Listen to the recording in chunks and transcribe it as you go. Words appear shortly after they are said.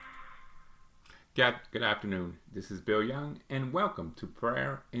Good afternoon. This is Bill Young, and welcome to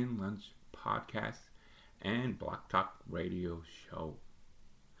Prayer in Lunch podcast and Block Talk Radio show.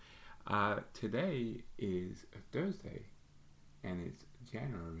 Today is Thursday, and it's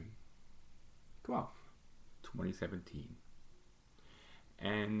January 12th, 2017.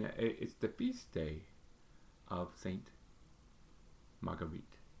 And it's the feast day of Saint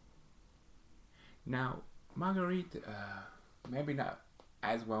Marguerite. Now, Marguerite, maybe not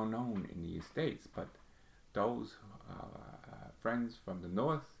as well known in the States, but those friends from the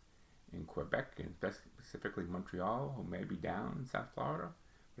north in Quebec and specifically Montreal who may be down in South Florida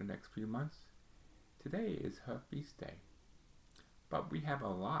for the next few months, today is her feast day. But we have a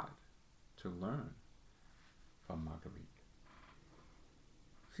lot to learn from Marguerite.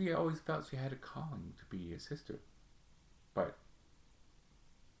 She always felt she had a calling to be a sister, but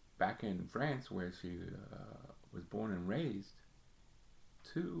back in France where she was born and raised,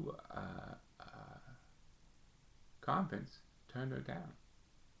 two convents turned her down.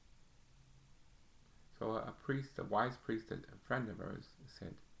 So a wise priest, a friend of hers,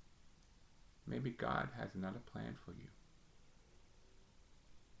 said, maybe God has another plan for you.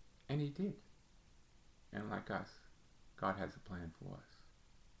 And he did. And like us, God has a plan for us.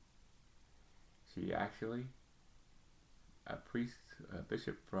 She actually, a priest, a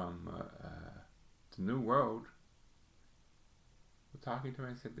bishop from the New World, was talking to her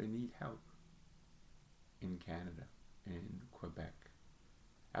and said they need help in Canada, in Quebec.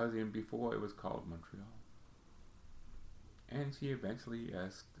 That was even before it was called Montreal. And she eventually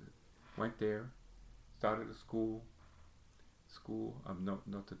went there, started a school of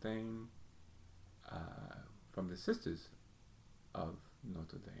Notre Dame, from the Sisters of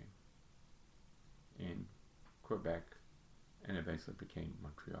Notre Dame in Quebec, and eventually became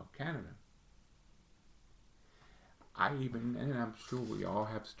Montreal, Canada. And I'm sure we all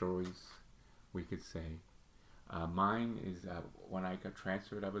have stories we could say. Mine is when I got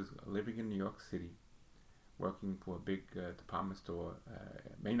transferred, I was living in New York City, working for a big department store,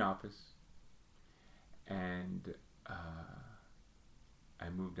 main office, and I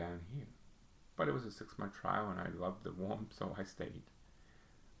moved down here. But it was a 6-month trial, and I loved the warmth, so I stayed.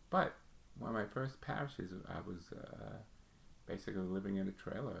 But one of my first parishes, I was basically living in a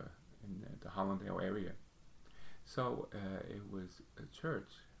trailer in the Hollandale area. So it was a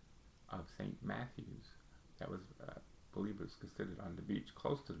church of St. Matthew's that was, I believe it was considered on the beach,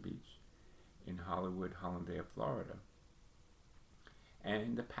 close to the beach, in Hollywood, Hollandale, Florida.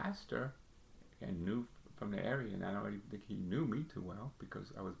 And the pastor, again, knew from the area, and I don't even think he knew me too well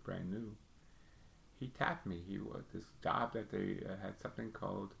because I was brand new. He tapped me. He was this job that they had something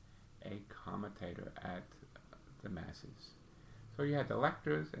called a commentator at the masses. So you had the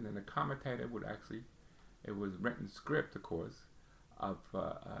lectors, and then the commentator would actually, it was written script, of course, of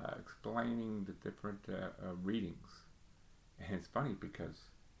explaining the different readings. And it's funny because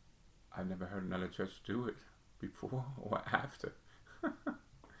I've never heard another church do it before or after.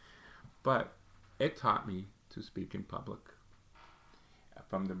 But it taught me to speak in public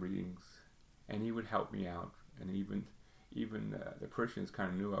from the readings, and he would help me out. And even the Christians kind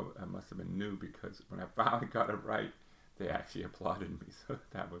of knew I must have been new, because when I finally got it right, they actually applauded me. So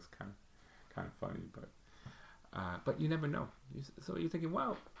that was kind of funny, but you never know. So you're thinking,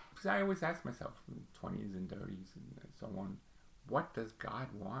 well, because I always ask myself, in 20s and 30s and so on, what does God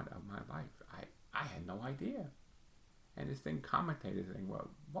want of my life? I had no idea. And this thing commentated saying, well,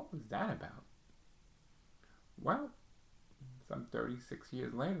 what was that about? Well, some 36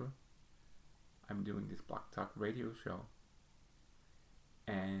 years later, I'm doing this Block Talk radio show.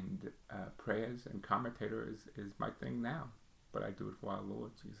 And prayers and commentator is my thing now. But I do it for our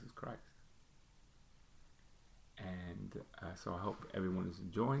Lord Jesus Christ. And so I hope everyone is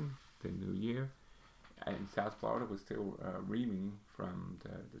enjoying the new year. In South Florida, we're still reeling from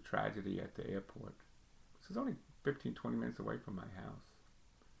the tragedy at the airport, which is only 15-20 minutes away from my house.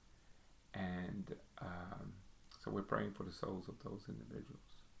 And so we're praying for the souls of those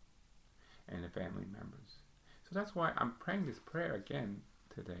individuals and the family members. So that's why I'm praying this prayer again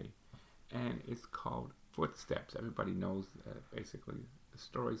today. And it's called Footsteps. Everybody knows basically the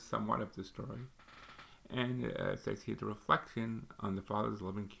story, somewhat of the story. And it says here, the reflection on the Father's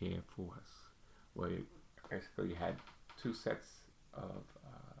loving care for us, where you basically had 2 sets of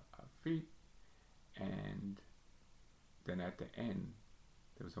feet, and then at the end,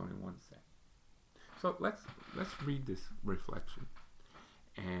 there was only 1 set. So let's read this reflection,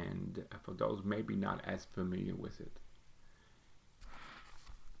 and for those maybe not as familiar with it.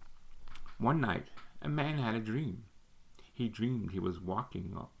 One night, a man had a dream. He dreamed he was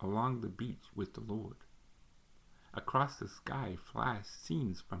walking along the beach with the Lord. Across the sky flashed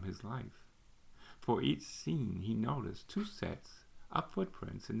scenes from his life. For each scene he noticed two sets of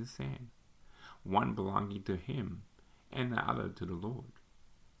footprints in the sand, one belonging to him and the other to the Lord.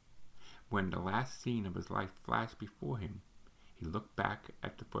 When the last scene of his life flashed before him, he looked back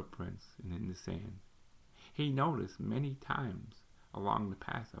at the footprints in the sand. He noticed many times along the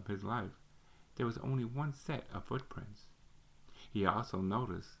path of his life there was only one set of footprints. He also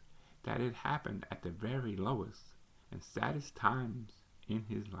noticed that it happened at the very lowest and saddest times in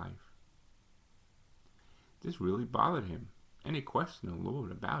his life. This really bothered him, and he questioned the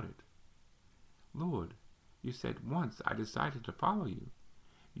Lord about it. Lord, you said once I decided to follow you,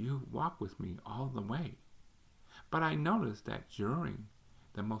 you walked with me all the way. But I noticed that during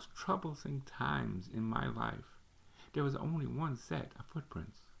the most troublesome times in my life, there was only one set of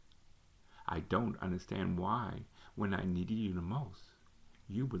footprints. I don't understand why, when I needed you the most,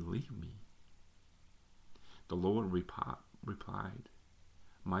 you would leave me. The Lord replied,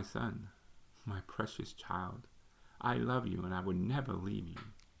 My son, my precious child, I love you and I will never leave you.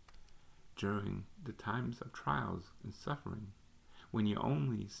 During the times of trials and suffering, when you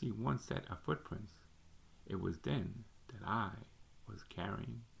only see one set of footprints, it was then that I was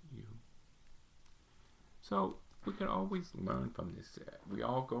carrying you. So we can always learn from this. We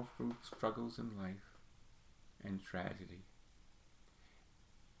all go through struggles in life and tragedy.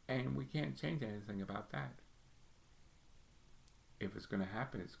 And we can't change anything about that. If it's going to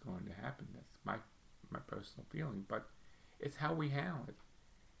happen, it's going to happen. That's my personal feeling. But it's how we handle it.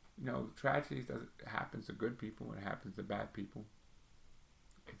 You know, tragedy happens to good people. It happens to bad people.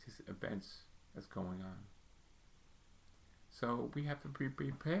 It's just events that's going on. So we have to be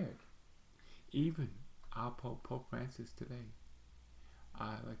prepared. Even our Pope Francis today.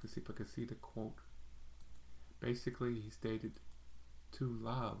 I'd like to see if I can see the quote. Basically, he stated, to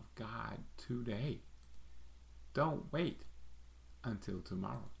love God today. Don't wait until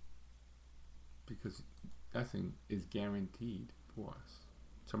tomorrow. Because nothing is guaranteed for us.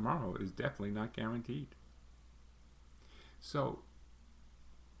 Tomorrow is definitely not guaranteed. So,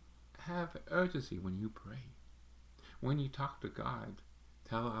 have urgency when you pray. When you talk to God,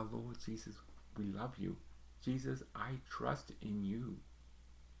 tell our Lord Jesus, we love you. Jesus, I trust in you.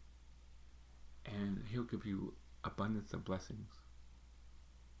 And He'll give you abundance of blessings.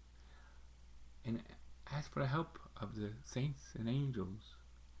 And ask for the help of the saints and angels.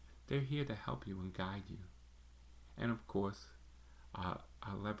 They're here to help you and guide you. And of course, our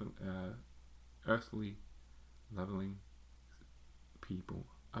earthly leveling people,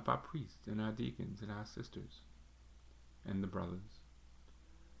 of our priests and our deacons and our sisters and the brothers.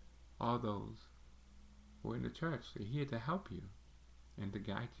 All those who are in the church, they're here to help you and to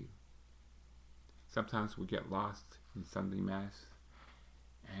guide you. Sometimes we get lost in Sunday Mass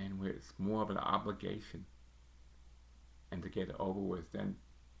and it's more of an obligation and to get it over with than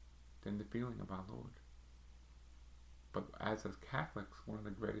the feeling of our Lord. But as Catholics, one of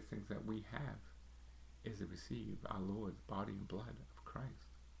the greatest things that we have is to receive our Lord's body and blood of Christ.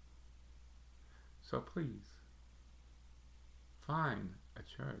 So please, find a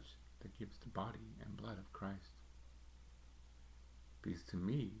church that gives the body and blood of Christ. Because to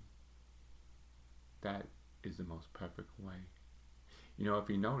me, that is the most perfect way. You know, if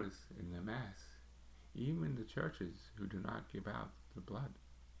you notice in the Mass, even the churches who do not give out the blood,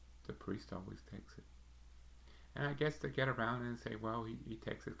 the priest always takes it. And I guess they get around and say, well, he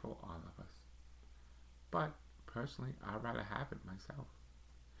takes it for all of us. But personally, I'd rather have it myself.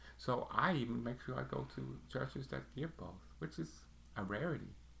 So I even make sure I go to churches that give both, which is a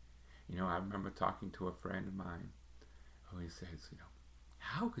rarity. You know, I remember talking to a friend of mine who he says, you know,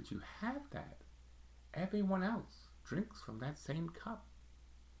 how could you have that? Everyone else drinks from that same cup.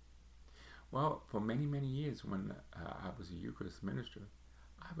 Well, for many, many years when I was a Eucharist minister,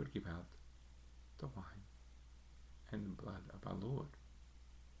 I would give out the wine and the blood of our Lord.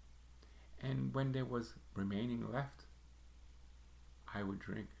 And when there was remaining left, I would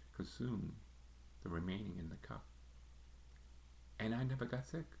consume the remaining in the cup. And I never got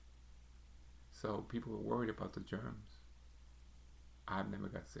sick. So people were worried about the germs. I've never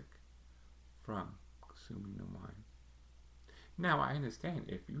got sick from consuming the wine. Now I understand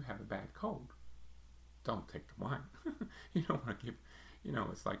if you have a bad cold, don't take the wine. You don't want to give, you know,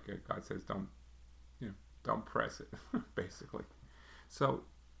 it's like God says, don't press it, basically. So,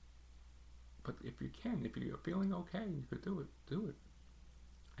 but if you can, if you're feeling okay, you could do it.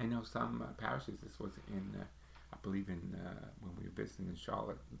 I know some parishes, this was in, I believe when we were visiting in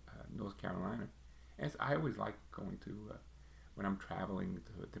Charlotte, North Carolina. And I always like going to, when I'm traveling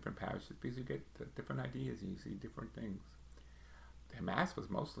to different parishes, because you get different ideas and you see different things. The Mass was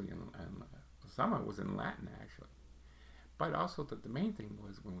mostly in summer was in Latin, actually. But also the main thing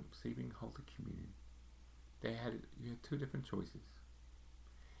was when receiving Holy Communion, you had two different choices.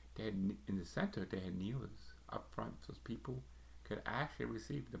 They had in the center they had kneelers up front, so people could actually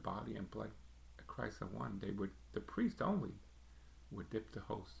receive the body and blood of Christ at one. The priest only would dip the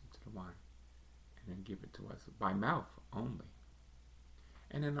host into the wine and then give it to us by mouth only.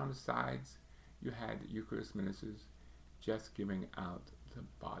 And then on the sides, you had Eucharist ministers just giving out the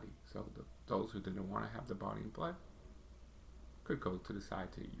body. So those who didn't want to have the body and blood could go to the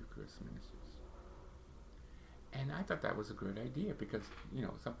side to the Eucharist ministers. And I thought that was a good idea because,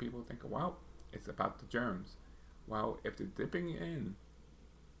 some people think, well, it's about the germs. Well, if they're dipping in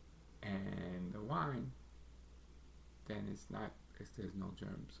and the wine, then there's no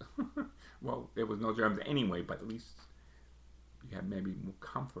germs. Well, there was no germs anyway, but at least you have maybe more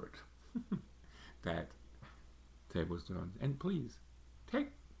comfort that there was germs. And please,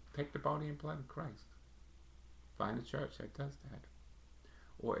 take the body and blood of Christ. Find a church that does that.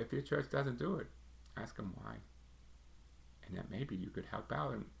 Or if your church doesn't do it, ask them why. And that maybe you could help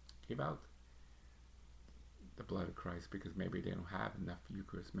out and give out the blood of Christ because maybe they don't have enough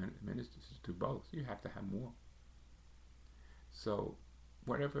Eucharist ministers to do both. You have to have more. So,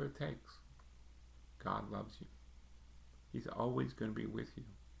 whatever it takes, God loves you. He's always going to be with you.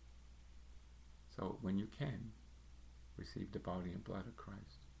 So, when you can, receive the body and blood of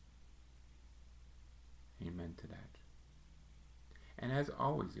Christ. Amen to that. And as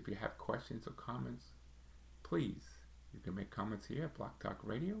always, if you have questions or comments, please, you can make comments here at Block Talk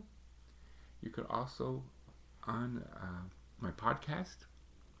Radio. You could also on my podcast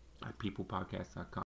at peoplepodcast.com.